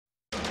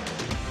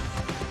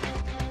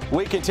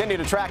We continue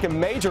to track a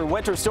major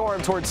winter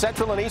storm towards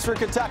central and eastern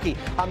Kentucky.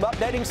 I'm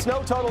updating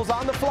snow totals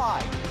on the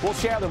fly. We'll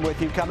share them with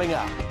you coming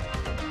up.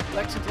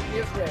 Lexington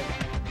is ready.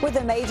 With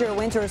a major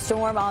winter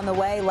storm on the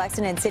way,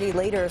 Lexington city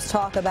leaders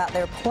talk about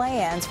their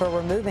plans for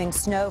removing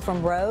snow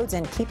from roads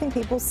and keeping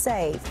people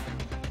safe.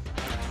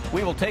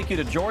 We will take you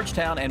to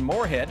Georgetown and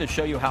Moorhead to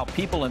show you how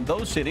people in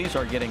those cities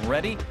are getting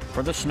ready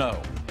for the snow.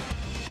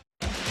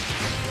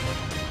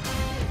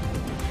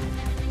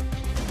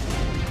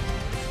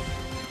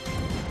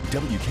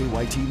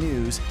 WKYT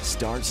News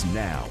starts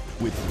now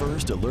with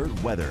First Alert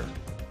Weather.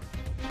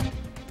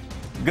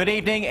 Good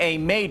evening. A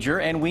major,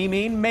 and we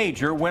mean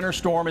major, winter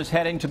storm is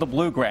heading to the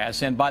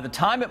bluegrass, and by the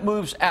time it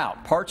moves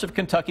out, parts of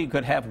Kentucky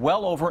could have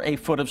well over a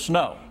foot of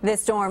snow.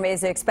 This storm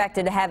is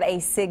expected to have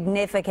a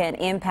significant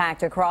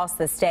impact across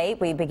the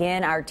state. We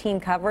begin our team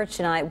coverage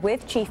tonight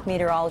with Chief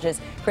Meteorologist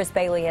Chris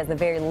Bailey has the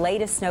very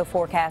latest snow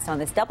forecast on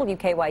this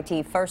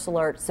WKYT First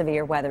Alert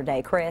Severe Weather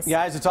Day. Chris.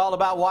 Guys, it's all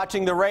about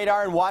watching the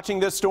radar and watching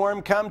this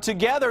storm come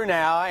together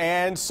now,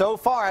 and so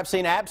far I've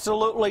seen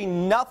absolutely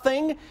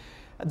nothing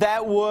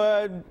that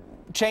would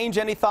change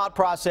any thought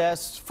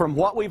process from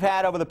what we've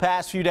had over the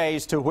past few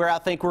days to where I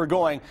think we're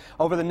going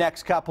over the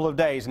next couple of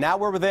days. Now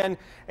we're within,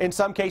 in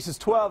some cases,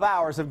 12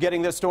 hours of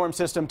getting this storm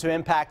system to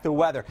impact the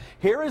weather.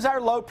 Here is our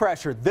low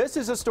pressure. This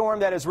is a storm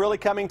that is really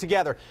coming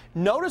together.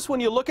 Notice when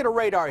you look at a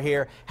radar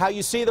here, how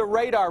you see the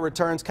radar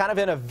returns kind of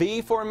in a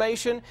V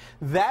formation.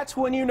 That's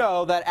when you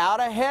know that out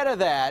ahead of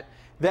that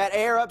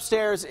air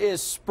upstairs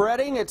is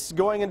spreading, it's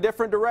going in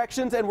different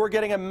directions, and we're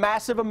getting a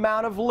massive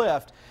amount of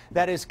lift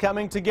that is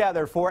coming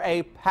together for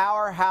a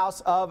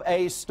powerhouse of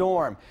a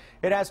storm.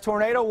 It has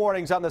tornado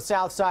warnings on the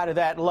south side of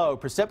that low.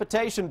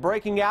 Precipitation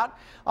breaking out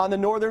on the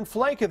northern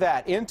flank of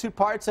that into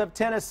parts of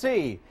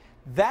Tennessee.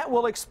 That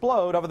will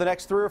explode over the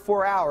next 3 or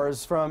 4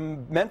 hours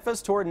from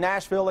Memphis toward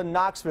Nashville and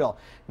Knoxville.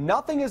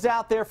 Nothing is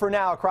out there for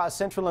now across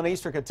central and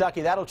eastern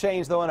Kentucky. That'll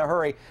change, though, in a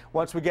hurry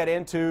once we get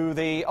into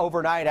the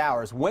overnight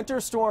hours.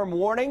 Winter storm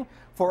warning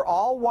for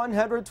all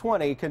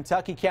 120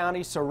 Kentucky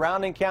counties,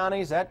 surrounding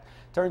counties. That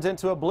turns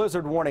into a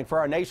blizzard warning for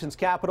our nation's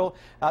capital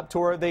up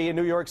toward the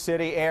New York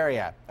City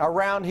area.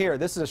 Around here,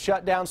 this is a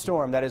shutdown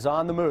storm that is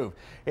on the move.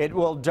 It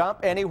will jump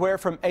anywhere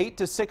from 8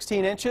 to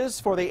 16 inches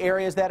for the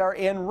areas that are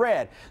in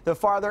red. The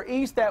farther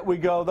east that we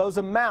go, those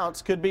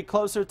amounts could be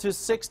closer to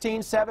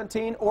 16,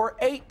 17, or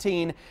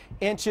 18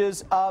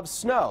 inches of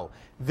snow.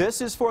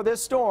 This is for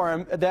this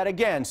storm that,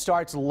 again,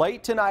 starts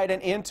late tonight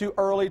and into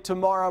early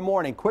tomorrow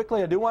morning.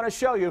 Quickly, I do want to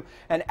show you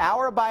an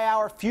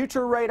hour-by-hour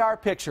future radar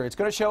picture. It's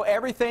going to show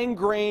everything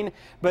green,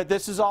 but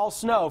this is all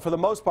snow for the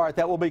most part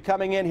that will be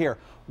coming in here.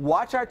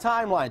 Watch our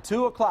timeline,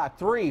 2 o'clock,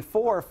 3,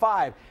 4,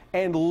 5,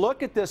 and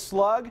look at this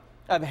slug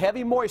of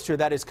heavy moisture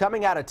that is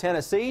coming out of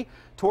Tennessee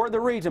toward the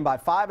region by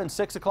 5 and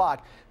 6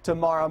 o'clock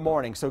tomorrow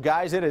morning. So,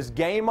 guys, it is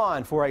game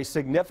on for a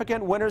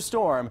significant winter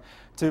storm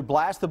to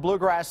blast the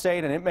bluegrass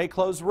state, and it may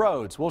close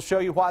roads. We'll show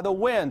you why the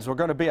winds are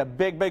going to be a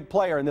big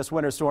player in this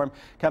winter storm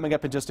coming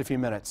up in just a few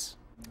minutes.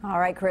 All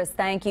right, Chris,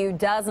 thank you.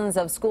 Dozens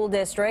of school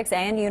districts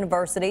and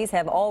universities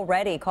have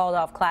already called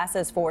off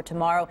classes for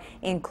tomorrow,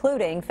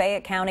 including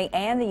Fayette County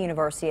and the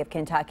University of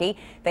Kentucky.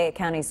 Fayette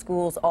County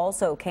schools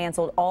also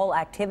canceled all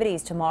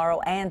activities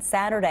tomorrow and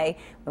Saturday.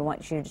 We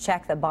want you to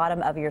check the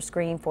bottom of your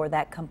screen for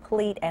that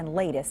complete and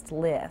latest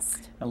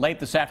list. And late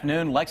this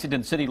afternoon,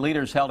 Lexington city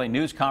leaders held a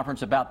news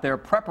conference about their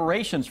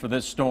preparations for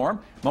this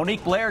storm.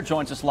 Monique Blair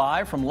joins us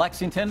live from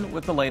Lexington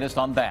with the latest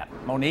on that.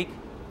 Monique?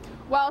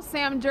 Well,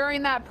 Sam,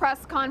 during that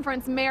press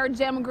conference, Mayor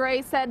Jim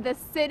Gray said the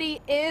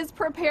city is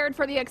prepared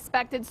for the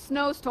expected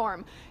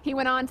snowstorm. He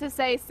went on to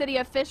say city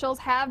officials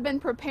have been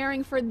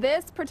preparing for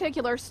this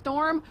particular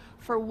storm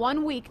for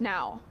 1 week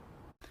now.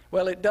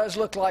 Well, it does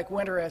look like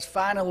winter has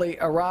finally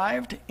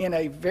arrived in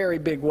a very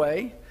big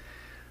way.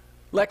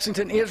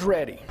 Lexington is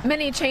ready.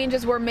 Many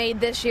changes were made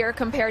this year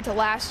compared to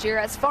last year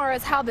as far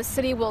as how the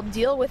city will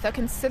deal with a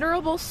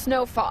considerable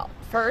snowfall.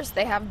 First,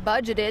 they have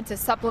budgeted to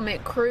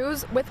supplement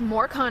crews with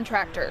more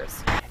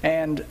contractors.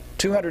 And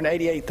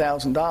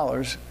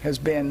 $288,000 has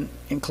been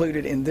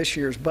included in this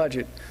year's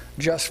budget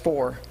just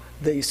for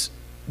this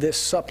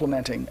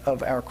supplementing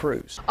of our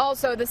crews.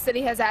 Also, the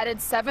city has added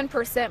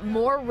 7%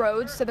 more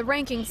roads to the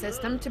ranking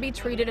system to be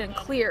treated and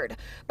cleared.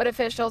 But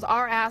officials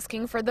are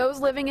asking for those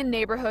living in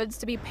neighborhoods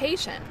to be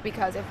patient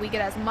because if we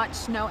get as much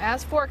snow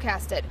as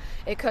forecasted,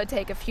 it could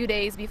take a few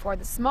days before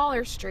the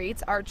smaller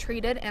streets are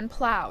treated and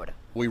plowed.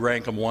 We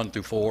rank them 1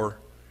 through 4,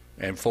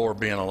 and 4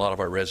 being a lot of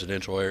our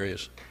residential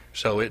areas.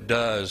 So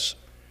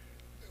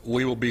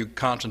we will be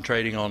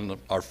concentrating on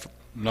our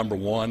number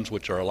ones,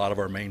 which are a lot of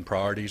our main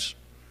priorities.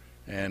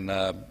 And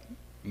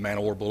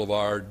Man-O-War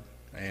Boulevard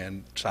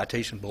and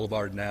Citation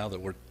Boulevard now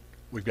that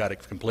we've got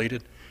it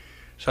completed.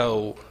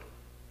 So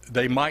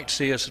they might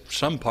see us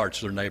some parts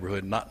of their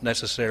neighborhood, not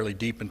necessarily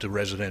deep into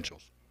residential.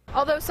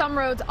 Although some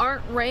roads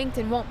aren't ranked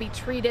and won't be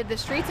treated, the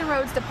Streets and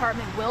Roads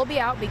Department will be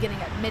out beginning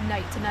at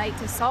midnight tonight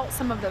to salt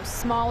some of those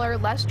smaller,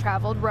 less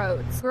traveled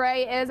roads.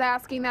 Gray is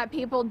asking that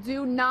people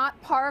do not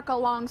park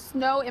along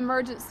snow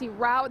emergency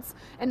routes,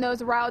 and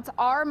those routes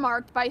are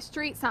marked by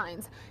street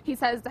signs. He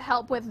says to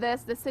help with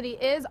this, the city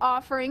is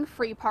offering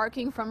free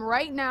parking from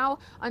right now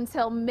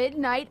until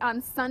midnight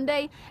on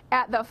Sunday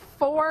at the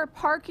 4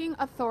 parking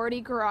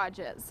authority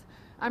garages.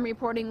 I'm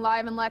reporting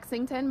live in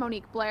Lexington,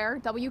 Monique Blair,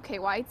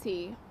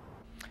 WKYT.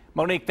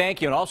 Monique,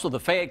 thank you. And also,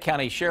 the Fayette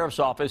County Sheriff's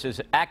Office is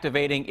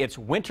activating its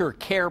Winter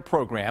Care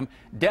program.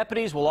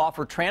 Deputies will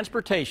offer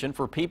transportation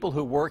for people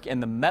who work in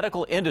the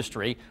medical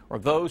industry or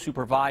those who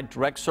provide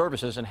direct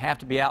services and have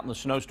to be out in the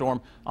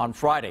snowstorm on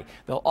Friday.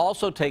 They'll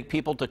also take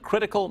people to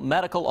critical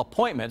medical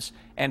appointments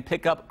and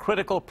pick up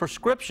critical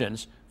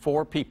prescriptions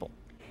for people.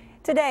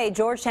 Today,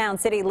 Georgetown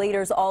city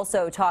leaders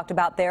also talked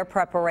about their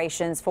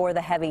preparations for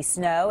the heavy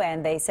snow,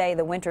 and they say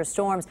the winter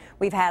storms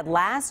we've had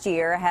last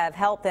year have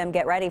helped them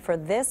get ready for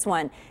this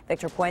one.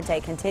 Victor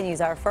Puente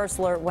continues our First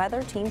Alert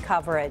Weather Team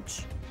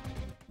coverage.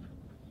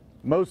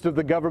 Most of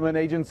the government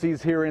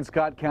agencies here in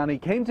Scott County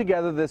came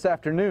together this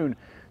afternoon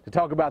to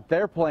talk about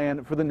their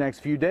plan for the next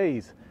few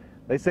days.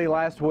 They say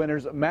last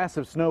winter's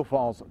massive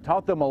snowfalls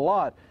taught them a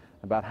lot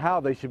about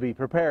how they should be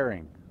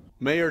preparing.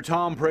 Mayor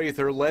Tom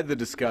Prather led the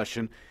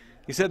discussion.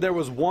 He said there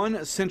was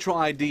one central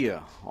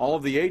idea all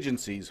of the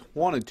agencies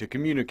wanted to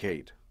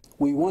communicate.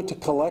 We want to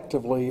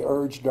collectively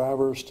urge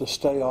drivers to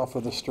stay off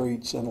of the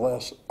streets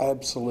unless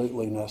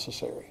absolutely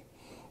necessary.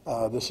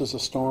 This is a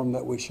storm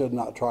that we should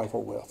not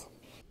trifle with.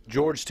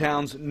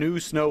 Georgetown's new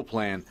snow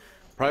plan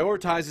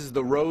prioritizes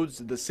the roads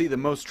that see the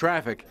most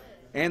traffic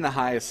and the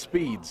highest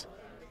speeds.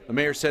 The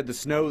mayor said the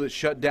snow that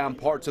shut down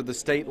parts of the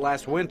state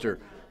last winter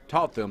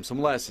taught them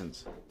some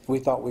lessons. We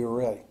thought we were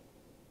ready,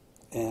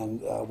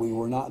 and we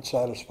were not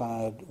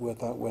satisfied with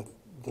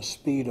the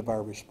speed of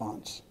our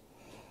response,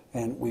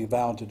 and we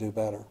vowed to do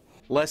better.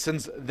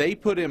 Lessons they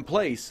put in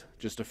place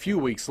just a few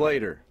weeks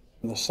later.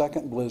 When the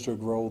second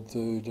blizzard rolled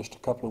through just a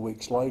couple of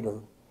weeks later,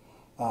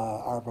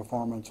 our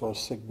performance was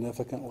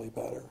significantly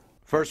better.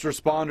 First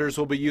responders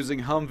will be using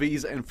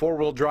Humvees and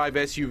four-wheel drive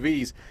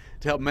SUVs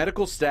to help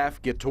medical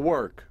staff get to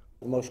work.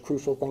 The most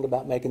crucial thing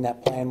about making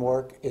that plan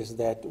work is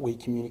that we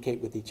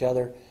communicate with each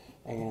other,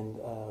 and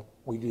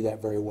we do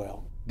that very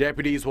well.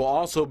 Deputies will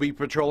also be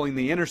patrolling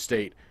the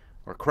interstate,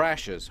 where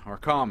crashes are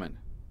common.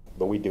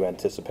 But we do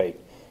anticipate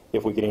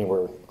if we get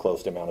anywhere close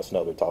to the amount of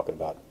snow they're talking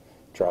about,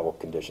 travel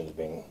conditions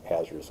being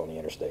hazardous on the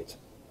interstates.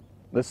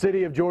 The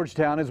city of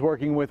Georgetown is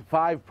working with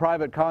 5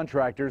 private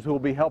contractors who will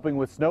be helping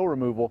with snow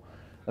removal.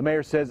 The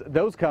mayor says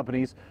those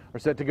companies are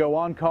set to go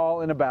on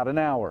call in about an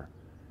hour.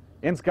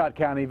 In Scott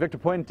County, Victor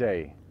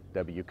Puente,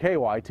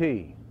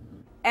 WKYT.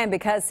 And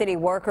because city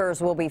workers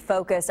will be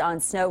focused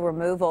on snow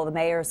removal, the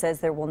mayor says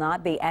there will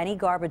not be any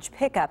garbage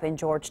pickup in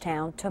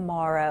Georgetown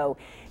tomorrow.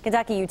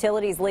 Kentucky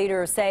utilities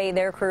leaders say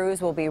their crews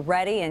will be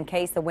ready in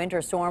case the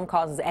winter storm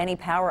causes any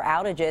power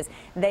outages.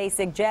 They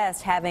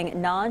suggest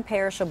having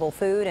non-perishable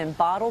food and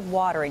bottled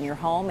water in your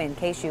home in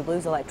case you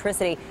lose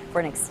electricity for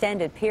an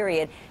extended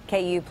period.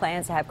 KU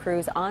plans to have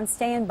crews on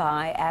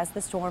standby as the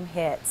storm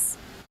hits.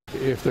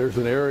 If there's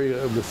an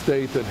area of the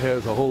state that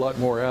has a whole lot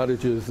more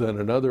outages than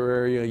another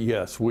area,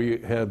 yes, we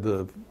have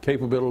the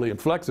capability and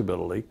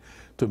flexibility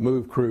to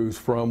move crews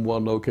from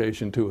one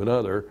location to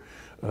another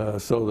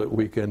so that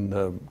we can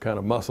kind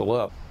of muscle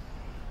up.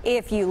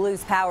 If you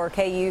lose power,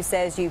 KU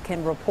says you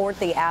can report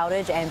the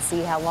outage and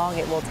see how long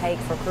it will take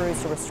for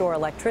crews to restore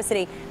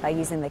electricity by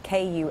using the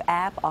KU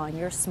app on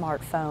your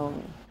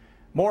smartphone.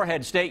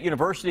 Morehead State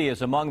University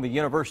is among the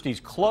universities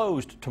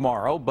closed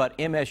tomorrow, but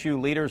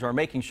MSU leaders are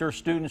making sure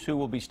students who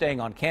will be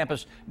staying on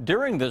campus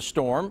during this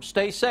storm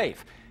stay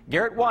safe.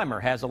 Garrett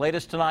Weimer has the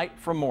latest tonight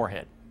from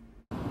Morehead.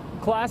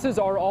 Classes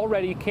are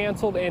already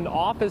canceled and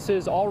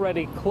offices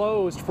already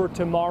closed for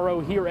tomorrow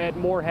here at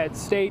Morehead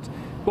State.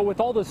 But with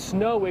all the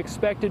snow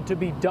expected to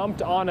be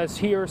dumped on us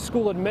here,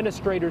 school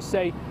administrators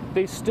say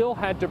they still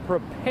had to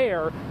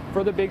prepare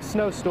for the big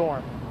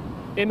snowstorm.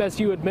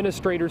 MSU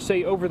administrators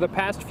say over the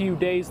past few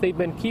days they've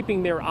been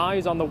keeping their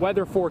eyes on the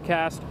weather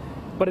forecast,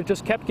 but it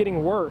just kept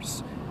getting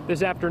worse.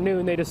 This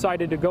afternoon they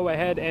decided to go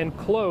ahead and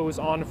close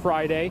on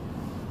Friday.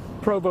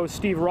 Provost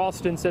Steve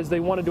Ralston says they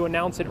wanted to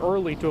announce it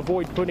early to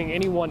avoid putting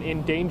anyone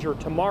in danger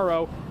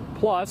tomorrow.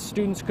 Plus,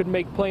 students could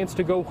make plans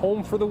to go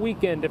home for the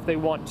weekend if they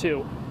want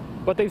to.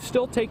 But they've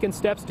still taken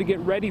steps to get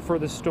ready for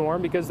the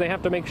storm because they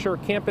have to make sure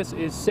campus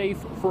is safe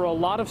for a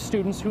lot of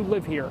students who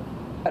live here.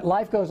 But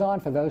life goes on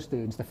for those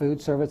students. The food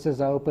service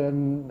is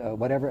open,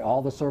 whatever,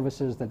 all the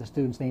services that the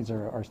students need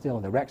are still.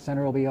 The rec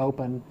center will be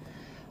open,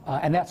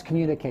 and that's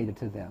communicated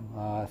to them.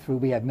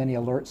 We have many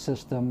alert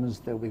systems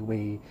that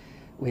we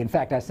in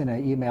fact, I sent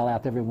an email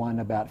out to everyone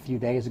about a few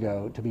days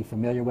ago to be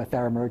familiar with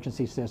our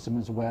emergency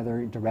systems,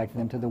 whether directing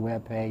them to the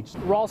web page.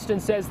 Ralston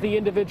says the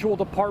individual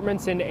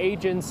departments and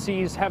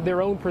agencies have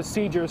their own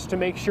procedures to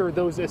make sure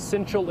those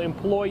essential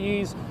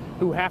employees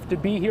who have to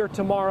be here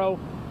tomorrow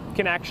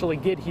can actually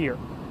get here.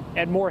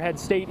 At Morehead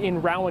State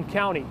in Rowan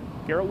County,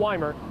 Garrett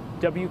Weimer,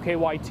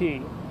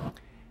 WKYT.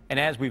 And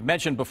as we've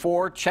mentioned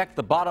before, check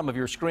the bottom of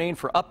your screen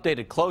for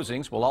updated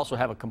closings. We'll also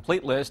have a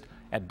complete list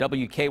at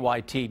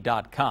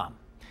WKYT.com.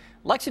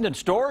 Lexington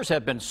stores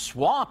have been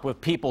swamped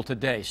with people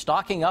today,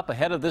 stocking up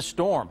ahead of this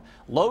storm.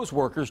 Lowe's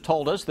workers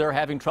told us they're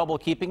having trouble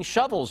keeping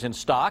shovels in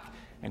stock.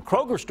 And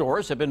Kroger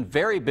stores have been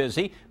very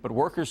busy, but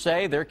workers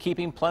say they're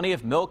keeping plenty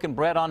of milk and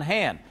bread on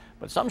hand.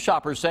 But some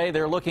shoppers say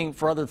they're looking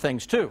for other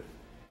things too.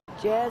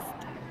 Just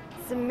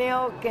some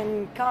milk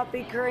and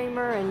coffee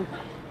creamer and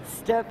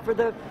stuff for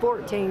the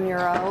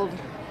 14-year-old.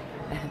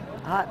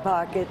 Hot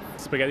Pocket.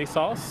 Spaghetti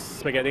sauce,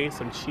 spaghetti,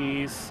 some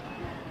cheese,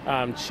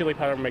 chili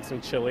powder, make some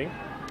chili,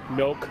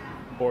 milk,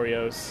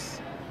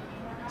 Oreos,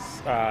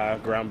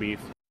 ground beef.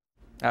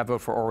 I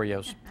vote for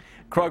Oreos.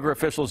 Kroger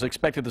officials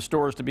expected the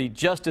stores to be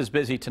just as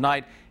busy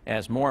tonight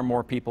as more and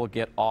more people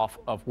get off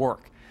of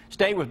work.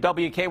 Stay with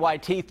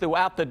WKYT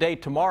throughout the day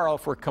tomorrow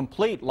for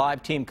complete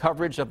live team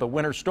coverage of the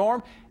winter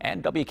storm.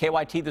 And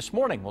WKYT This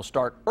Morning will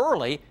start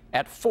early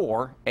at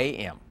 4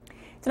 a.m.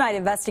 Tonight,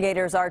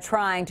 investigators are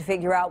trying to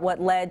figure out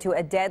what led to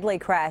a deadly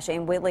crash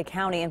in Whitley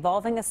County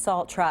involving a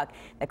salt truck.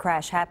 The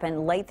crash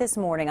happened late this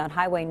morning on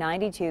Highway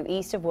 92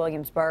 east of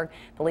Williamsburg.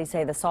 Police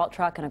say the salt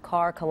truck and a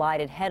car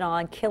collided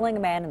head-on, killing a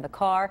man in the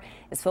car.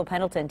 As Phil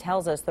Pendleton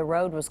tells us, the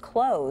road was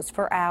closed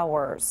for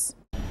hours.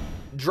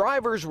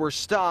 Drivers were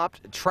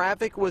stopped.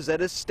 Traffic was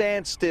at a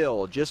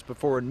standstill just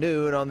before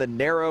noon on the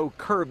narrow,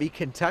 curvy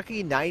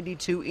Kentucky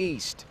 92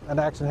 East. An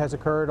accident has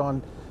occurred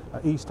on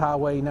East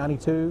Highway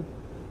 92.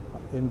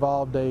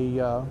 Involved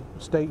a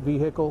state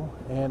vehicle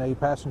and a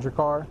passenger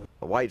car.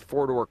 A white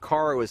four-door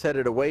car was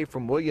headed away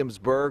from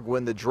Williamsburg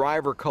when the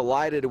driver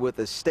collided with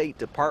a State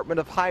Department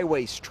of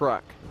Highways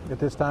truck. At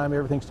this time,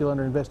 everything's still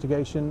under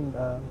investigation,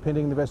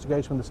 pending the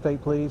investigation with the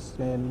state police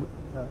and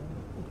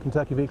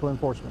Kentucky Vehicle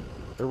Enforcement.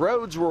 The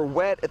roads were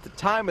wet at the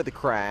time of the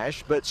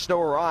crash, but snow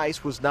or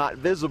ice was not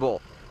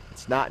visible.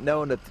 It's not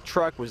known if the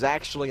truck was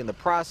actually in the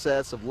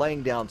process of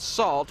laying down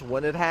salt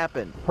when it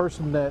happened. The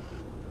person that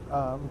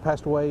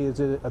passed away is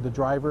the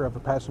driver of a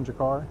passenger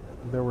car.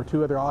 There were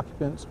two other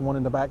occupants, one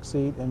in the back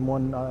seat and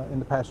one in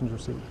the passenger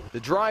seat. The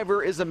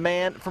driver is a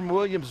man from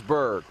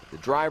Williamsburg. The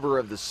driver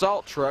of the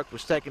salt truck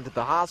was taken to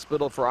the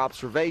hospital for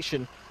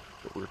observation,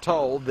 but we're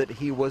told that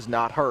he was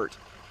not hurt.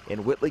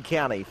 In Whitley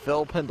County,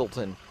 Phil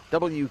Pendleton,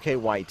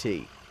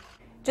 WKYT.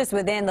 Just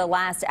within the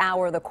last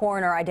hour, the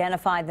coroner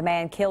identified the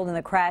man killed in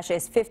the crash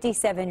as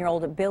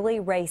 57-year-old Billy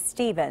Ray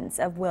Stevens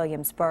of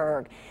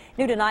Williamsburg.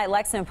 New tonight,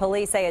 Lexington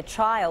police say a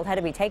child had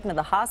to be taken to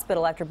the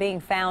hospital after being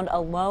found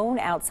alone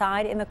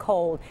outside in the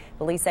cold.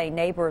 Police say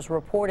neighbors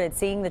reported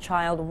seeing the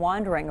child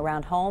wandering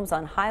around homes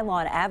on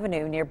Highlawn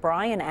Avenue near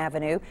Bryan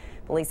Avenue.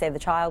 Police say the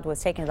child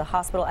was taken to the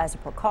hospital as a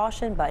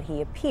precaution, but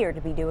he appeared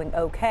to be doing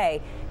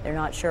okay. They're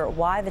not sure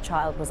why the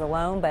child was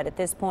alone, but at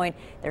this point,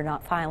 they're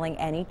not filing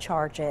any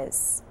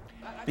charges.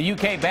 The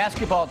UK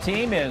basketball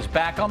team is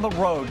back on the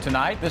road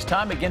tonight, this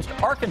time against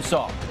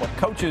Arkansas. What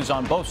coaches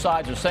on both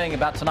sides are saying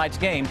about tonight's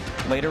game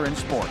later in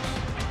sports.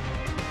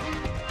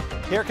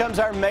 Here comes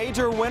our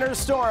major winter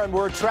storm.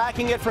 We're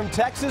tracking it from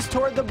Texas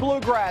toward the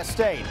Bluegrass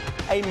State.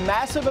 A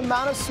massive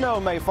amount of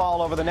snow may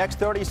fall over the next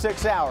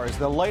 36 hours.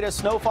 The latest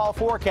snowfall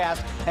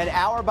forecast and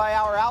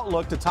hour-by-hour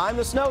outlook to time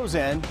the snow's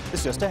in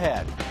is just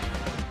ahead.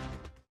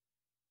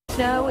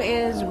 Snow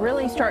is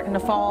really starting to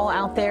fall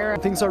out there.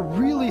 Things are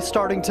really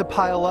starting to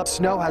pile up.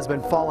 Snow has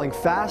been falling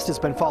fast. It's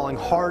been falling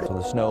hard. So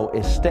the snow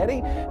is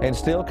steady and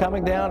still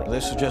coming down.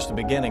 This is just the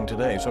beginning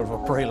today, sort of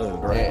a prelude,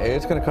 right?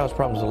 It's going to cause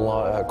problems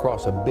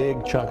across a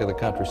big chunk of the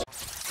country.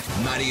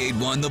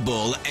 98.1 The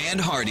Bull and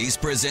Hardee's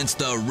presents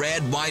the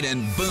Red, White,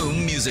 and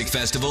Boom Music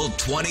Festival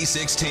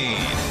 2016.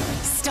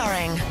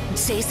 Starring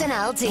Jason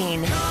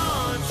Aldean,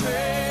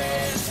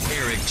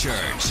 Eric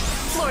Church,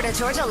 Florida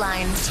Georgia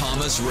Line,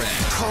 Thomas Rhett,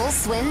 Cole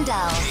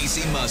Swindell,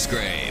 Casey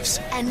Musgraves,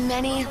 and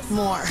many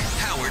more.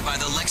 Powered by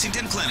the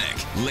Lexington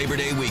Clinic. Labor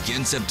Day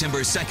weekend, September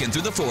 2nd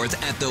through the 4th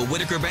at the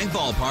Whitaker Bank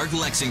Ballpark,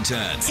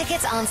 Lexington.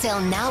 Tickets on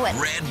sale now at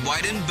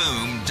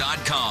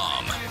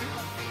redwhiteandboom.com.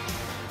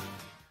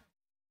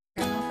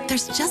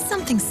 There's just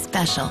something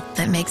special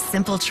that makes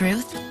Simple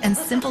Truth and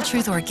Simple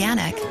Truth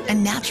Organic a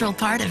natural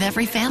part of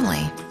every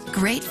family.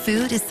 Great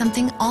food is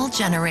something all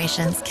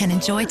generations can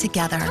enjoy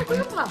together.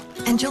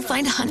 And you'll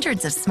find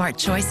hundreds of smart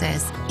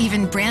choices,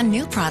 even brand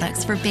new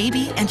products for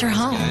baby and your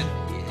home.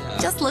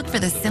 Just look for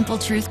the Simple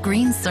Truth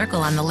green circle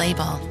on the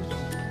label.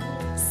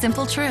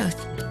 Simple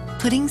Truth,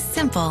 putting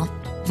simple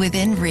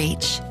within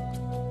reach.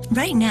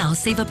 Right now,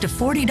 save up to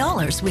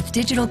 $40 with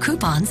digital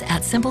coupons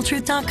at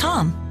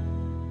simpletruth.com.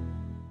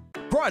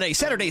 Friday,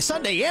 Saturday,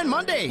 Sunday, and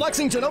Monday,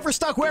 Lexington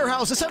Overstock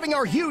Warehouse is having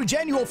our huge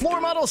annual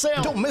floor model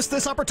sale. Don't miss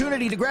this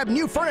opportunity to grab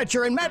new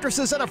furniture and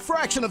mattresses at a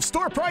fraction of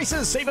store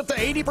prices. Save up to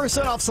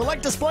 80% off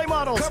select display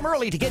models. Come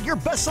early to get your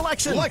best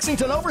selection.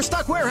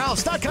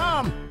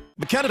 LexingtonOverstockWarehouse.com.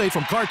 The candidate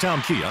from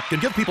Cartown Kia can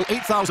give people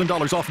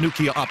 $8,000 off new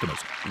Kia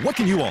Optimus. What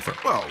can you offer?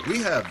 Well, we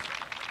have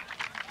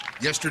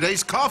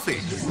yesterday's coffee.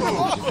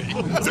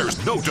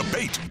 There's no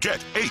debate.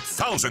 Get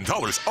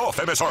 $8,000 off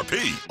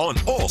MSRP on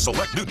all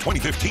select new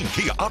 2015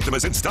 Kia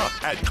Optimas in stock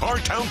at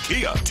Cartown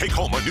Kia. Take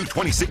home a new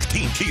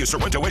 2016 Kia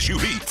Sorento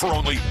SUV for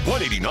only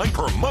 $189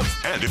 per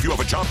month. And if you have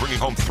a job bringing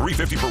home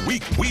 $350 per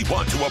week, we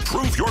want to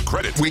approve your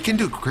credit. We can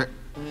do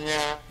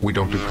We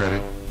don't do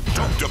credit.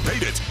 Don't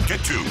debate it.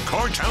 Get to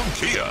Cartown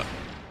Kia.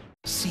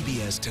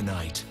 CBS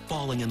Tonight.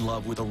 Falling in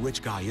love with a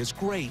rich guy is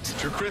great.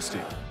 To Christy.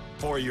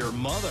 For your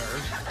mother.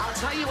 I'll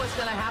tell you what's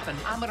going to happen.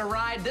 I'm going to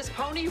ride this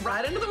pony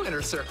right into the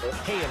winner's circle.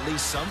 Hey, at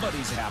least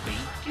somebody's happy.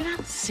 Do you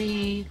not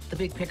see the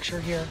big picture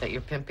here? That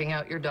you're pimping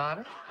out your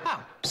daughter?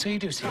 Oh, so you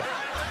do see it.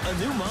 A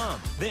new mom.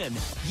 Then,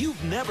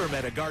 you've never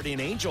met a guardian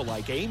angel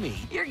like Amy.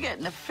 You're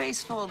getting a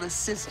face full of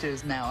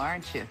sisters now,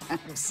 aren't you?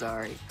 I'm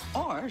sorry.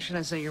 Or should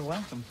I say you're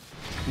welcome?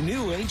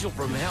 New Angel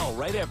from Hell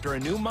right after a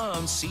new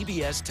mom,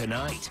 CBS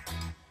Tonight.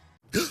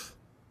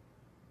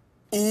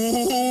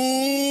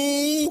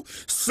 Ooh,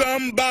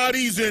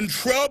 somebody's in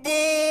trouble.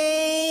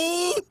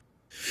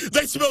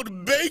 They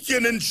smelled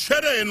bacon and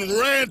cheddar and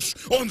ranch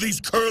on these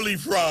curly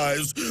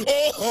fries.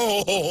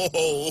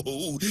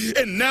 Oh,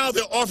 and now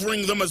they're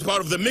offering them as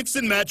part of the mix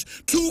and match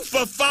 2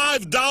 for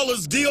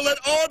 $5 deal at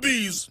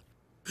Arby's.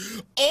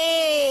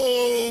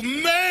 Oh,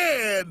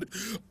 man,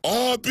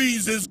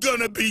 Arby's is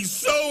gonna be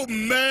so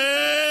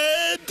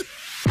mad.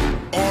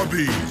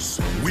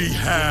 Arby's, we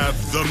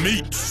have the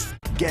meats.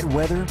 Get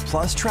weather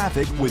plus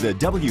traffic with a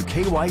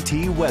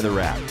WKYT weather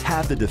app.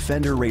 Have the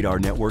Defender radar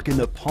network in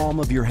the palm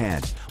of your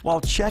hand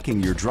while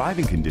checking your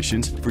driving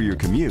conditions for your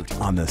commute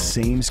on the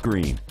same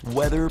screen.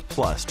 Weather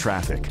plus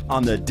traffic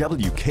on the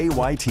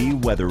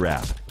WKYT weather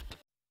app.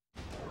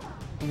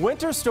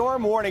 Winter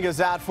storm warning is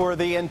out for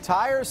the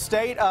entire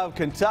state of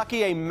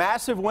Kentucky. A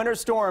massive winter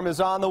storm is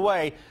on the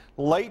way.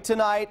 Late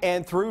tonight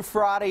and through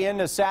Friday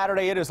into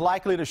Saturday, it is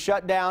likely to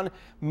shut down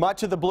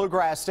much of the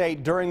Bluegrass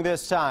State during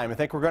this time. I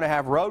think we're going to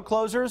have road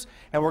closures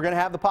and we're going to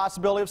have the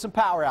possibility of some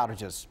power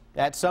outages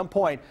at some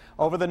point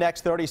over the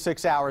next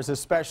 36 hours,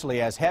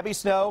 especially as heavy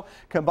snow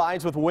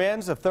combines with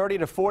winds of 30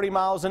 to 40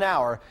 miles an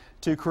hour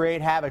to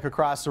create havoc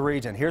across the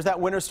region. Here's that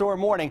winter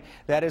storm warning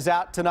that is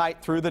out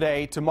tonight through the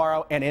day,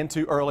 tomorrow, and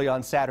into early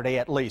on Saturday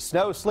at least.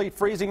 Snow, sleet,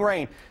 freezing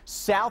rain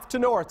south to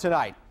north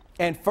tonight.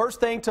 And first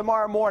thing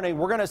tomorrow morning,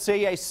 we're going to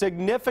see a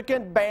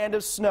significant band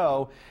of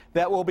snow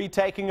that will be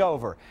taking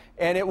over.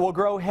 And it will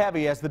grow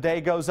heavy as the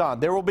day goes on.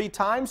 There will be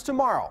times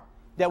tomorrow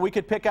that we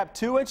could pick up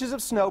 2 inches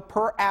of snow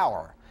per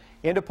hour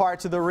into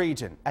parts of the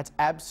region. That's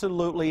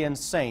absolutely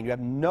insane. You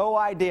have no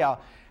idea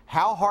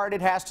how hard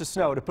it has to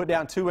snow to put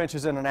down 2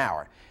 inches in an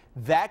hour.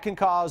 That can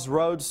cause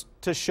roads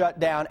to shut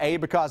down, A,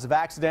 because of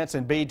accidents,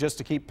 and B, just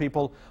to keep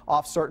people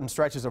off certain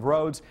stretches of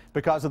roads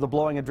because of the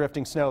blowing and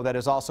drifting snow that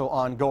is also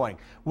ongoing.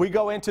 We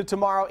go into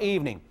tomorrow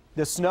evening.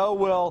 The snow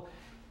will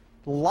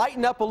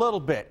lighten up a little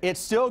bit. It's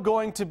still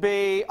going to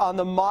be on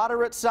the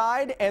moderate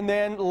side, and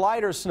then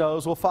lighter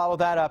snows will follow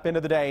that up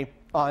into the day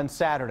on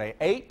Saturday.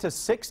 8 to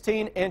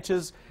 16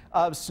 inches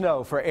of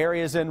snow for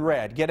areas in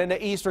red. Get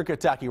into eastern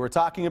Kentucky. We're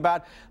talking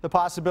about the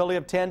possibility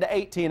of 10 to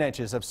 18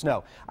 inches of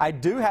snow. I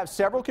do have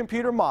several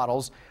computer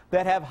models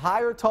that have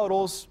higher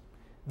totals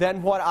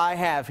than what I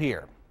have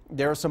here.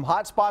 There are some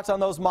hot spots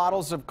on those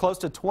models of close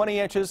to 20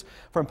 inches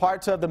from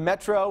parts of the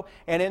metro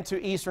and into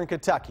eastern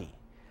Kentucky.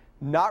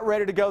 Not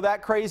ready to go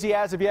that crazy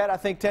as of yet. I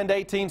think 10 to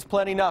 18 is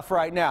plenty enough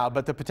right now,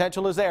 but the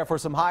potential is there for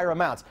some higher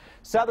amounts.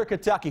 Southern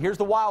Kentucky, here's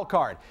the wild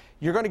card.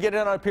 You're going to get in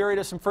on a period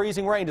of some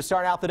freezing rain to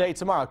start out the day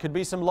tomorrow. Could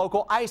be some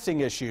local icing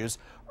issues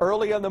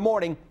early in the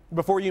morning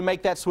before you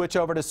make that switch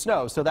over to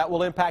snow. So that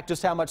will impact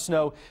just how much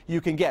snow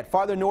you can get.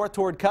 Farther north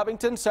toward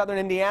Covington, southern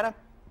Indiana,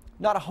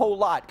 not a whole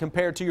lot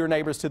compared to your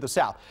neighbors to the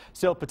south.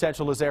 Still,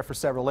 potential is there for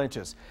several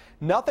inches.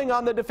 Nothing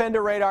on the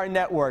Defender radar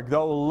network,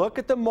 though. Look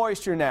at the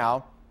moisture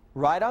now.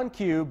 Right on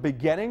cue,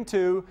 beginning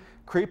to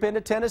creep into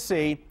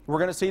Tennessee. We're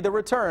going to see the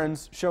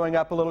returns showing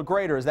up a little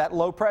greater as that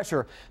low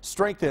pressure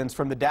strengthens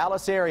from the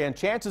Dallas area. And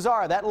chances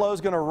are that low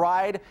is going to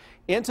ride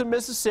into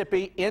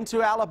Mississippi,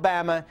 into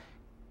Alabama,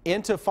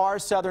 into far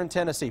southern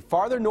Tennessee.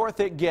 Farther north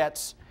it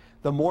gets,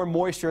 the more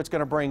moisture it's going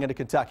to bring into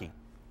Kentucky.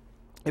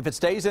 If it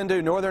stays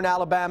into northern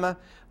Alabama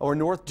or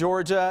north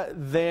Georgia,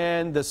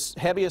 then the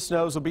heaviest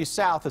snows will be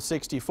south of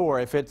 64.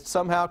 If it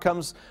somehow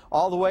comes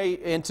all the way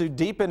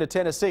deep into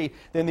Tennessee,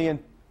 then the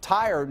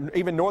entire,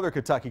 even northern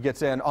Kentucky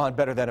gets in on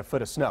better than a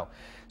foot of snow.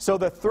 So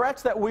the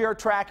threats that we are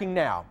tracking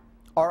now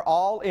are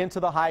all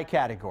into the high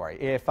category.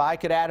 If I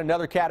could add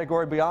another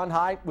category beyond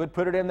high, would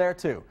put it in there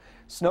too.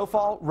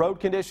 Snowfall, road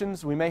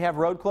conditions, we may have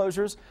road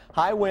closures,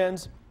 high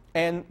winds,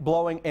 and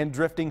blowing and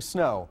drifting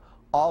snow,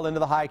 all into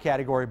the high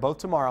category, both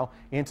tomorrow,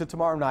 into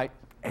tomorrow night,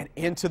 and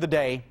into the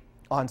day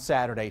on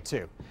Saturday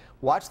too.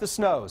 Watch the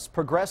snows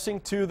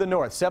progressing to the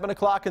north. 7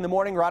 o'clock in the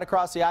morning right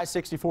across the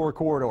I-64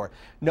 corridor.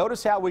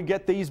 Notice how we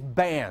get these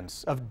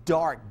bands of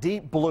dark,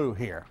 deep blue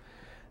here.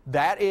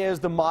 That is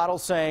the model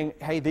saying,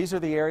 hey, these are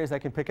the areas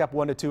that can pick up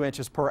 1 to 2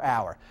 inches per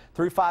hour.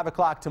 Through 5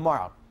 o'clock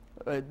tomorrow,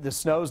 the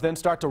snows then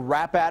start to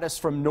wrap at us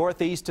from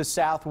northeast to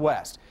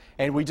southwest.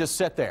 And we just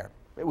sit there.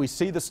 we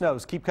see the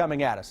snows keep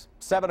coming at us.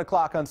 7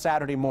 o'clock on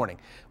Saturday morning.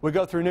 We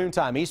go through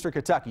noontime. Eastern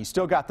Kentucky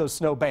still got those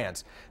snow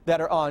bands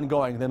that are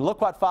ongoing. Then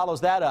look what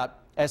follows that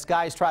up as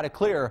skies try to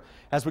clear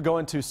as we go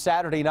into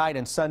Saturday night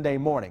and Sunday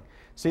morning.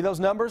 See those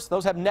numbers?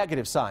 Those have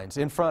negative signs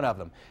in front of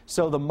them.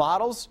 So the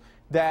models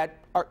that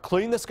are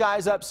clean the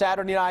skies up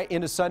Saturday night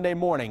into Sunday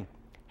morning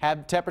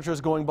have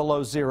temperatures going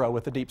below 0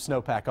 with the deep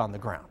snowpack on the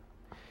ground.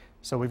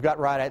 So we've got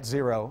right at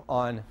 0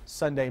 on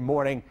Sunday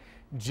morning,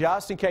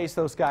 just in case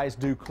those skies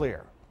do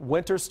clear.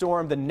 Winter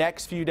storm the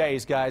next few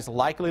days, guys,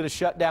 likely to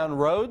shut down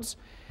roads,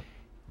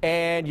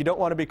 and you don't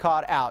want to be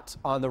caught out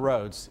on the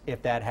roads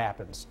if that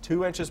happens.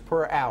 2 inches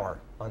per hour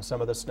on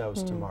some of the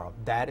snows tomorrow.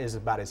 That is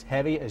about as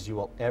heavy as you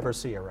will ever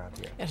see around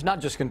here. It's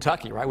not just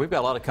Kentucky, right? We've got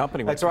a lot of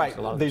company. That's right.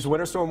 These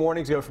winter storm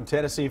warnings go from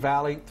Tennessee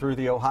Valley through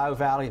the Ohio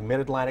Valley,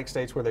 mid-Atlantic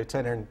states where they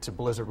turn into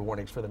blizzard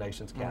warnings for the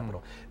nation's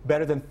capital.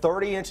 Better than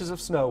 30 inches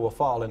of snow will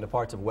fall into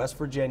parts of West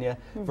Virginia,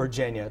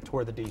 Virginia,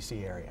 toward the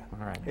D.C. area.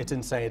 All right. It's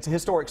insane. It's a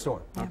historic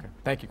storm. Okay.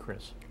 Thank you,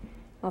 Chris.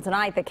 Well,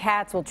 tonight the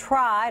Cats will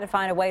try to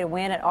find a way to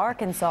win at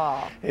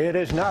Arkansas. It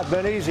has not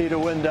been easy to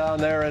win down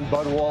there in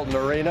Bud Walton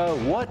Arena.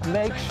 What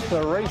makes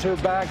the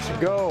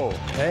Razorbacks go?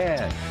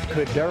 And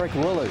could Derek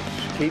Willis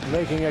keep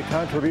making a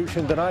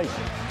contribution tonight?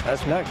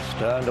 That's next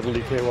on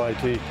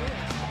WKYT.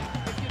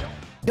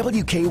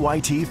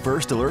 WKYT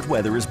First Alert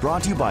Weather is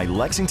brought to you by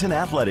Lexington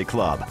Athletic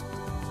Club.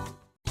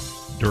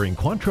 During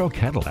Quantrell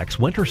Cadillac's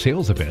winter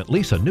sales event,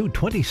 lease a new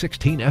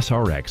 2016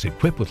 SRX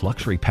equipped with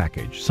luxury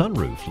package,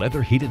 sunroof,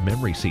 leather heated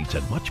memory seats,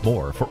 and much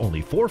more for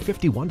only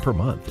 $451 per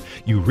month.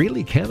 You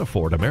really can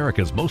afford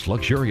America's most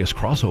luxurious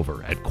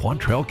crossover at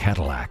Quantrell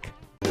Cadillac.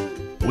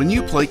 When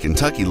you play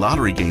Kentucky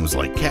lottery games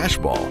like Cash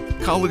Ball,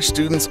 college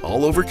students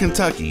all over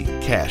Kentucky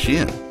cash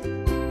in.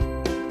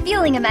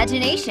 Fueling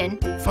imagination.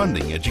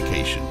 Funding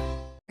education.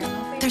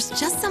 There's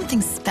just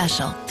something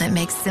special that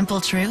makes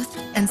Simple Truth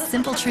and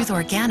Simple Truth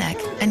Organic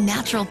a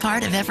natural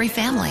part of every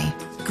family.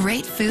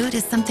 Great food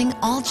is something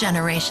all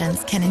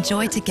generations can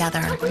enjoy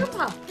together.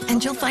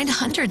 And you'll find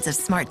hundreds of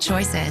smart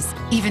choices,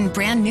 even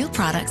brand new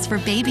products for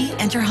baby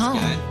and your home.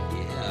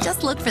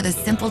 Just look for the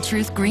Simple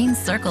Truth green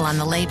circle on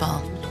the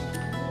label.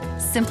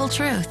 Simple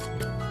Truth,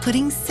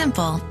 putting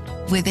simple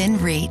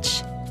within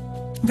reach.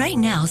 Right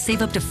now,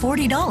 save up to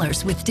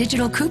 $40 with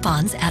digital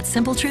coupons at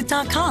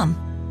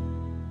simpletruth.com.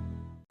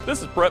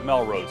 This is Brett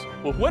Melrose.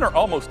 With winter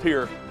almost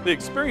here, the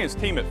experienced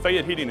team at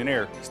Fayette Heating and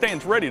Air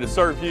stands ready to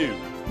serve you.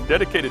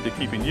 Dedicated to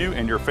keeping you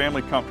and your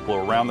family comfortable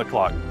around the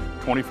clock.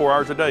 24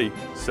 hours a day,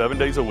 7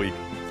 days a week,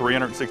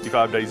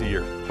 365 days a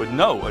year, with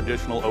no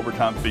additional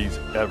overtime fees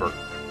ever.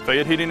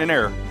 Fayette Heating and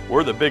Air,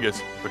 we're the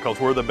biggest because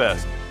we're the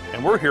best.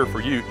 And we're here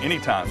for you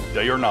anytime,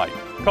 day or night.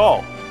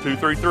 Call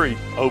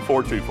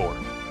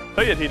 233-0424.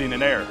 Fayette Heating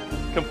and Air,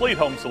 complete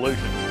home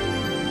solutions.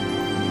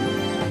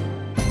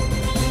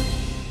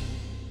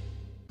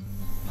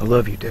 I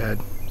love you, Dad.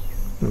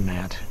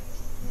 Matt.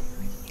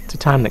 It's a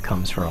time that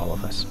comes for all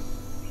of us.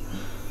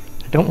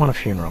 I don't want a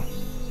funeral.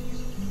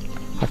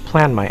 I've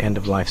planned my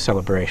end-of-life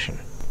celebration.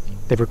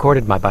 They've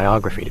recorded my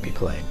biography to be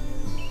played.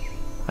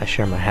 I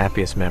share my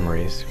happiest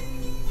memories,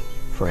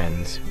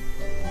 friends,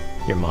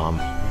 your mom,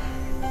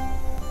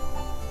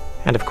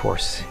 and of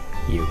course,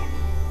 you.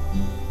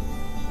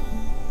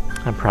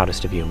 I'm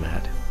proudest of you,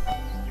 Matt.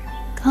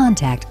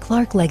 Contact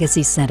Clark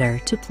Legacy Center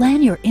to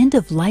plan your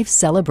end-of-life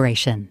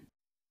celebration.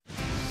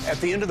 At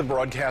the end of the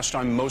broadcast,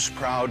 I'm most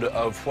proud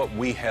of what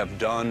we have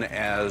done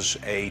as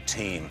a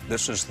team.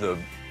 This is the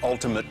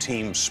ultimate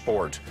team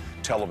sport,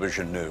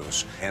 television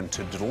news. And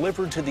to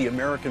deliver to the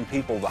American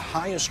people the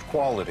highest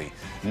quality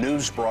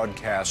news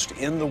broadcast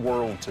in the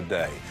world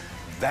today,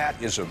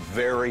 that is a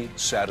very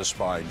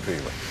satisfying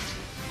feeling.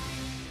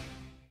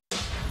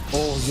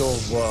 All your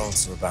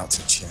worlds are about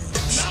to change.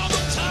 Now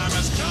the time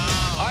has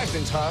come. I've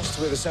been tasked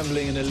with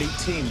assembling an elite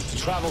team to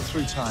travel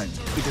through time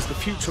because the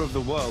future of the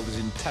world is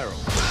in peril.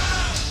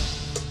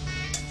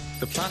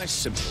 The plan is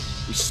simple.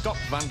 We stop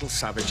Vandal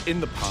Savage in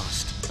the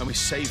past, and we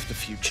save the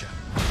future.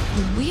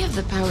 We have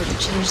the power to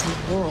change the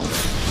world.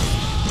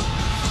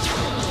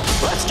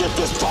 Let's get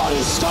this party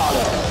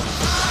started!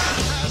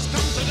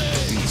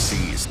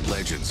 DC's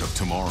Legends of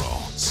Tomorrow.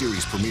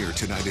 Series premiere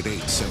tonight at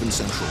 8, 7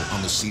 Central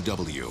on the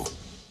CW.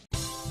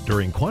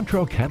 During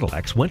Quantrell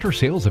Cadillac's winter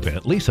sales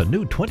event, lease a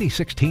new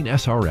 2016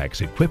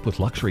 SRX equipped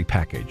with luxury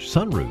package,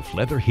 sunroof,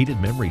 leather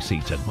heated memory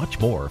seats, and much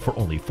more for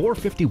only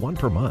 $451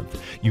 per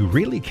month. You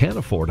really can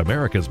afford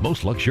America's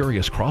most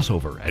luxurious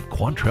crossover at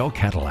Quantrell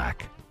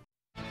Cadillac.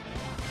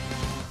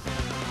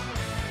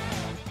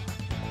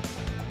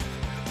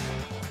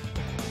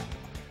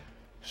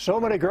 So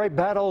many great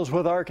battles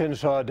with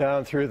Arkansas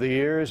down through the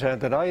years,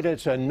 and tonight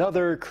it's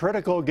another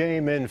critical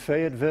game in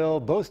Fayetteville,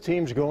 both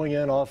teams going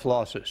in off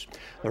losses.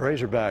 The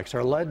Razorbacks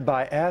are led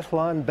by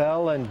Athlon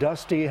Bell and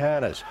Dusty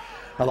Hannes.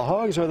 Now, the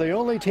Hogs are the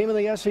only team in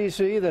the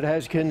SEC that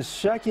has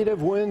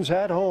consecutive wins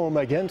at home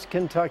against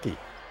Kentucky.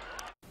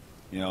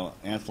 You know,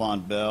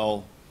 Athlon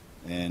Bell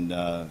and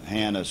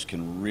Hannes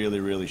can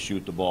really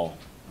shoot the ball.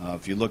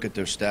 If you look at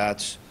their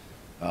stats,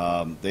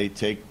 they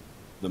take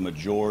the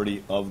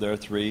majority of their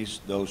threes,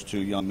 those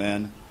two young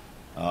men.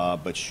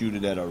 but shoot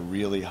it at a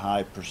really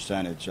high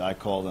percentage. I would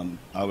call them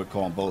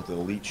both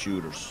elite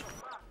shooters.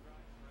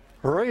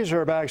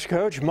 Razorbacks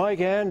coach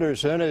Mike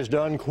Anderson has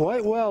done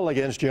quite well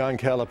against John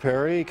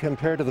Calipari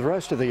compared to the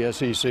rest of the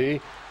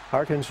SEC.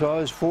 Arkansas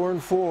is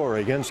 4-4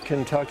 against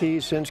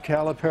Kentucky since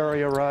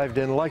Calipari arrived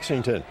in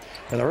Lexington.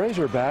 And the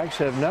Razorbacks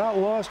have not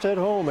lost at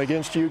home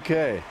against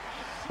UK.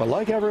 But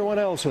like everyone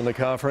else in the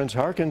conference,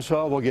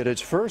 Arkansas will get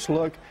its first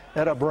look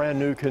at a brand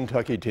new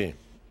Kentucky team.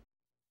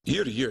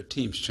 Year to year,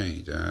 teams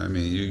change. I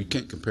mean, you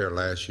can't compare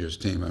last year's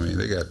team. I mean,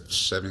 they got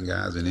 7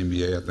 guys in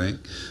NBA, I think.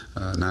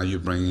 Now you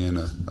bring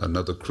in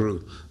another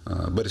crew,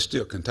 but it's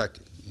still Kentucky.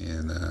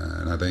 And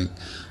I think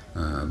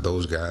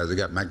those guys, they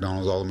got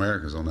McDonald's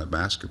All-Americans on that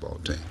basketball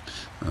team.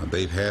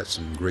 They've had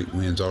some great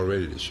wins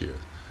already this year.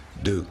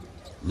 Duke,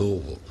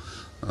 Louisville.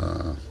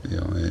 You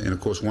know, and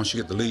of course, once you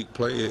get the league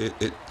play,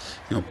 you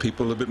know,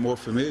 people are a bit more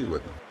familiar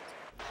with them.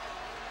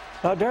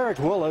 Now, Derek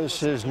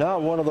Willis is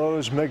not one of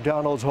those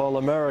McDonald's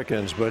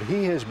All-Americans, but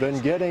he has been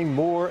getting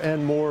more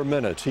and more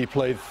minutes. He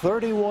played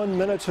 31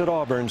 minutes at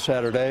Auburn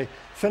Saturday,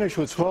 finished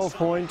with 12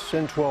 points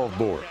and 12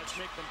 boards.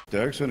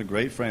 Derek's in a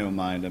great frame of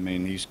mind. I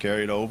mean, he's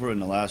carried over in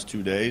the last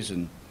 2 days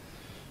and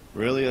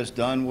really has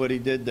done what he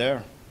did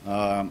there.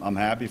 I'm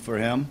happy for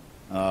him.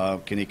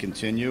 Can he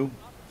continue?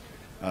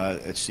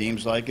 It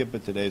seems like it,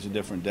 but today's a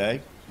different day.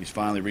 He's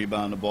finally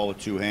rebounding the ball with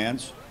 2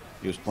 hands.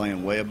 He was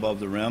playing way above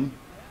the rim.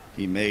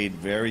 He made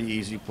very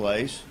easy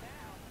plays.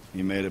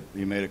 He made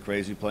a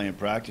crazy play in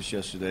practice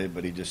yesterday,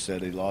 but he just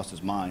said he lost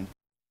his mind.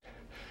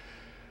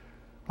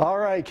 All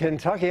right,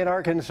 Kentucky and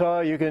Arkansas,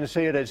 you can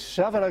see it at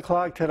 7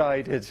 o'clock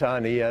tonight. It's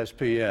on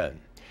ESPN.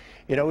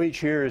 You know,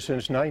 each year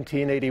since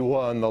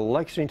 1981, the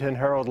Lexington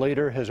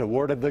Herald-Leader has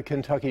awarded the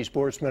Kentucky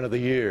Sportsman of the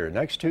Year.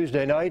 Next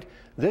Tuesday night,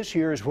 this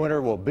year's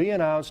winner will be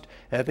announced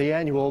at the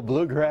annual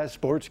Bluegrass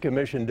Sports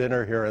Commission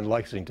dinner here in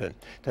Lexington.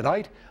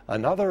 Tonight,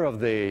 another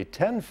of the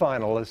 10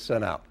 finalists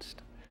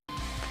announced.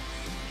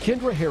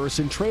 Kendra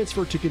Harrison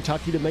transferred to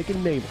Kentucky to make a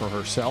name for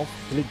herself,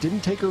 and it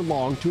didn't take her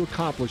long to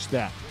accomplish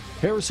that.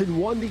 Harrison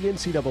won the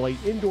NCAA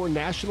Indoor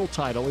National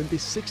title in the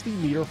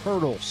 60-meter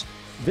hurdles,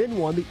 then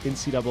won the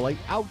NCAA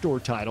Outdoor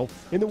title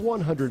in the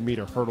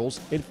 100-meter hurdles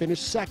and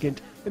finished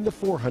second in the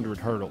 400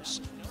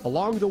 hurdles.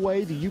 Along the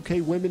way, the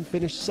UK women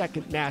finished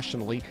second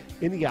nationally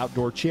in the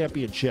Outdoor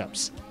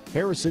Championships.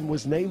 Harrison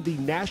was named the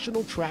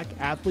National Track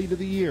Athlete of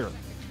the Year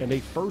and a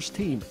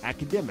first-team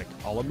academic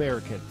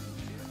All-American.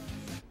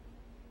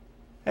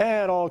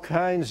 And all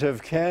kinds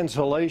of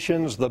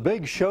cancellations. The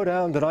big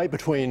showdown tonight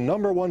between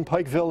 #1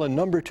 Pikeville and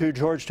 #2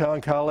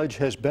 Georgetown College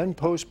has been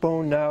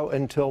postponed now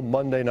until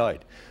Monday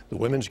night. The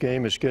women's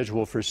game is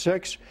scheduled for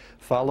 6,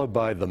 followed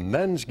by the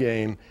men's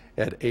game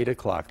at 8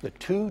 o'clock. The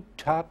 2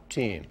 top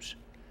teams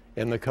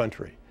in the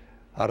country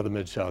out of the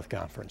Mid-South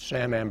Conference.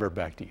 Sam Amber,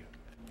 back to you.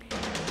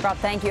 Rob,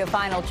 thank you. A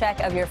final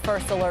check of your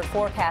first alert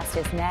forecast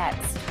is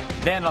next.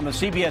 Then on the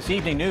CBS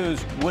Evening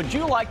News, would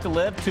you like to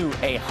live to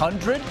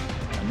 100?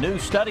 A new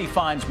study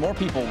finds more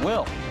people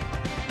will.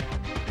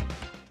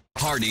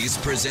 Hardee's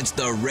presents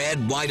the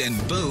Red, White, and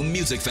Boom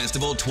Music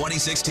Festival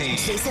 2016.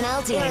 Jason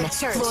Aldean,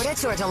 Florida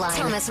Georgia Line,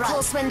 Thomas Ross,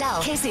 Cole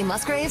Swindell, Casey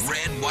Musgraves.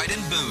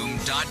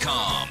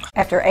 RedWhiteandBoom.com.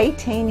 After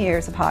 18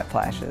 years of hot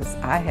flashes,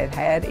 I had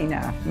had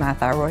enough. My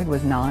thyroid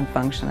was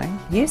non-functioning.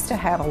 Used to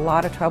have a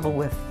lot of trouble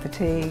with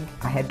fatigue.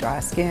 I had dry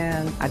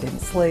skin. I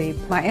didn't sleep.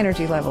 My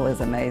energy level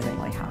is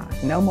amazingly high.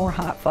 No more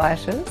hot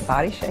flashes.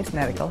 Body Shapes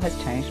Medical has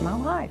changed my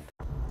life.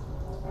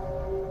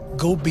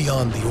 Go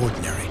beyond the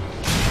ordinary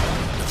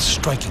with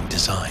striking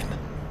design.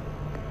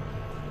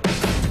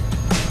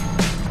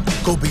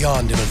 Go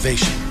beyond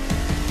innovation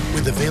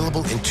with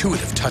available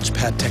intuitive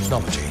touchpad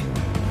technology.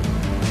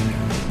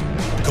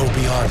 Go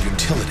beyond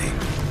utility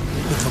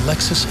with the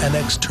Lexus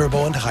NX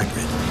Turbo and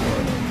Hybrid.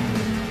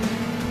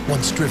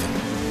 Once driven,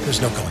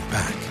 there's no going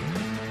back.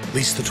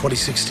 Lease the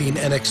 2016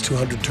 NX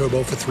 200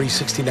 Turbo for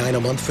 $369 a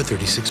month for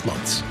 36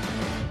 months.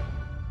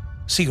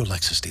 See your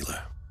Lexus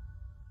dealer.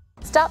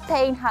 Stop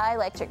paying high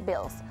electric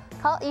bills.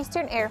 Call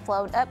Eastern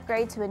Airflow and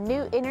upgrade to a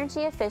new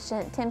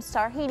energy-efficient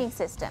Timstar heating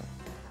system.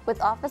 With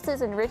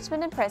offices in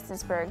Richmond and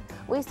Prestonsburg,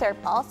 we serve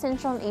all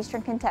central and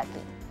eastern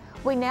Kentucky.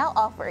 We now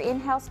offer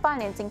in-house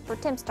financing for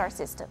Timstar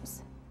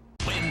systems.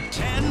 Win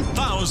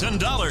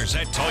 $10,000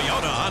 at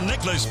Toyota on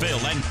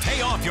Nicholasville and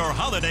pay off your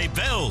holiday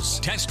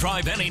bills. Test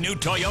drive any new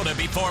Toyota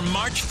before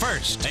March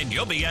 1st and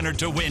you'll be entered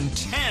to win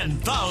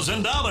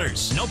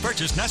 $10,000. No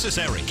purchase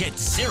necessary. Get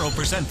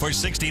 0% for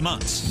 60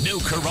 months. New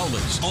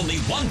Corollas, only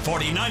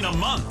 $149 a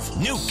month.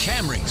 New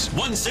Camrys,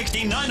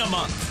 $169 a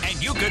month.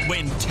 And you could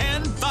win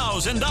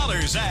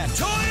 $10,000 at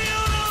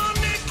Toyota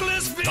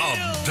Nicholasville.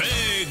 The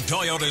big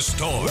Toyota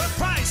store. Where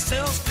price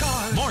sells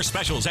cars. More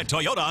specials at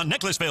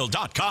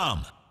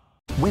ToyotaNicholasville.com.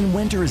 When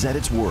winter is at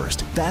its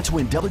worst, that's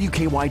when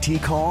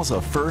WKYT calls a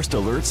First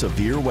Alert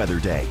Severe Weather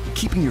Day,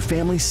 keeping your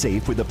family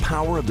safe with the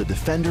power of the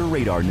Defender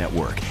Radar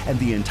Network and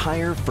the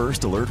entire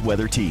First Alert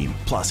Weather team,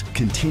 plus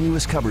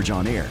continuous coverage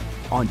on air.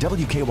 on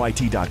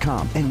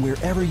WKYT.com, and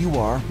wherever you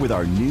are with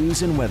our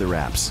news and weather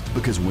apps.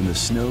 Because when the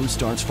snow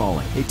starts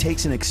falling, it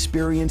takes an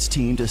experienced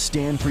team to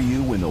stand for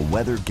you when the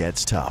weather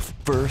gets tough.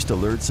 First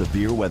Alert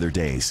Severe Weather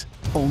Days,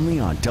 only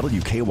on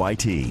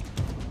WKYT.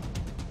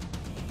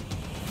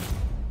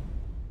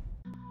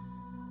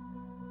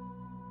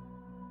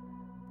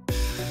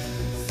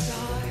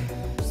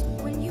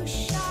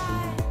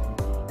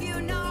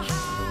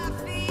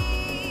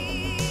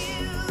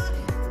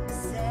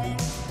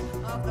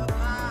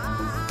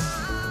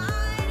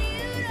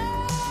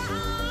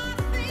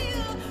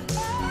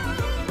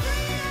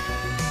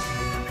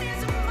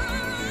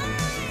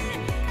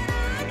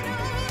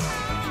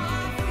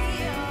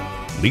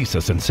 Lease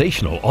a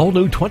sensational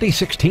all-new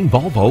 2016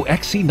 Volvo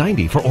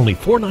XC90 for only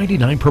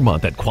 $499 per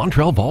month at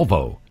Quantrell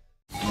Volvo.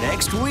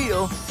 Next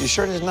wheel. You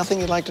sure there's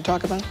nothing you'd like to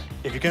talk about?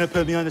 If you're going to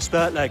put me on the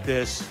spot like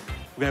this,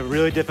 we're going to have a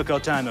really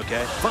difficult time,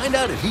 okay? Find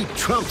out if he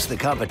trumps the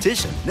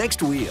competition.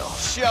 Next wheel.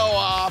 Show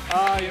off.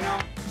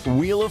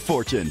 Wheel of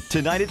Fortune,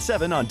 tonight at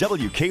 7 on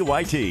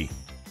WKYT.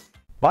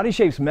 Body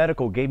Shapes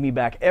Medical gave me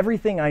back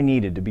everything I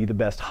needed to be the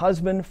best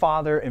husband,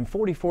 father, and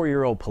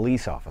 44-year-old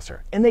police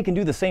officer. And they can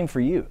do the same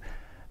for you.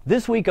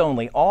 This week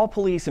only, all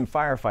police and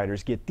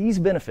firefighters get these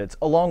benefits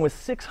along with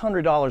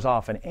 $600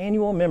 off an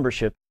annual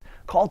membership.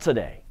 Call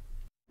today.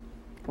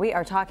 We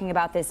are talking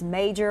about this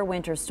major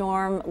winter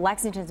storm.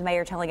 Lexington's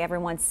mayor telling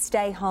everyone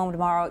stay home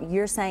tomorrow.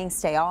 You're saying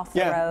stay off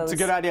the roads. Yeah, it's a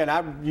good idea.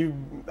 And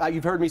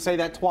you've heard me say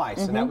that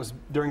twice, and that was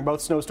during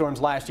both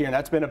snowstorms last year, and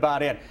that's been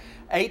about it.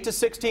 8 to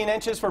 16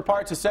 inches for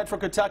parts of central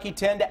Kentucky,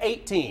 10 to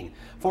 18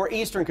 for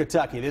eastern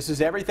Kentucky. This is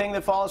everything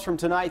that falls from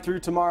tonight through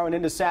tomorrow and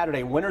into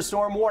Saturday. Winter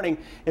storm warning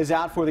is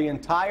out for the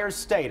entire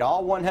state,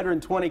 all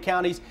 120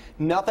 counties.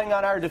 Nothing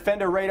on our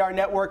Defender radar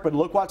network, but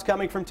look what's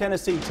coming from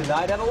Tennessee.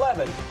 Tonight at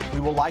 11, we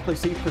will likely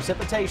see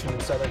precipitation in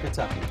southern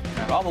Kentucky.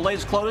 All the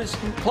latest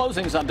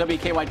closings on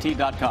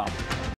WKYT.com.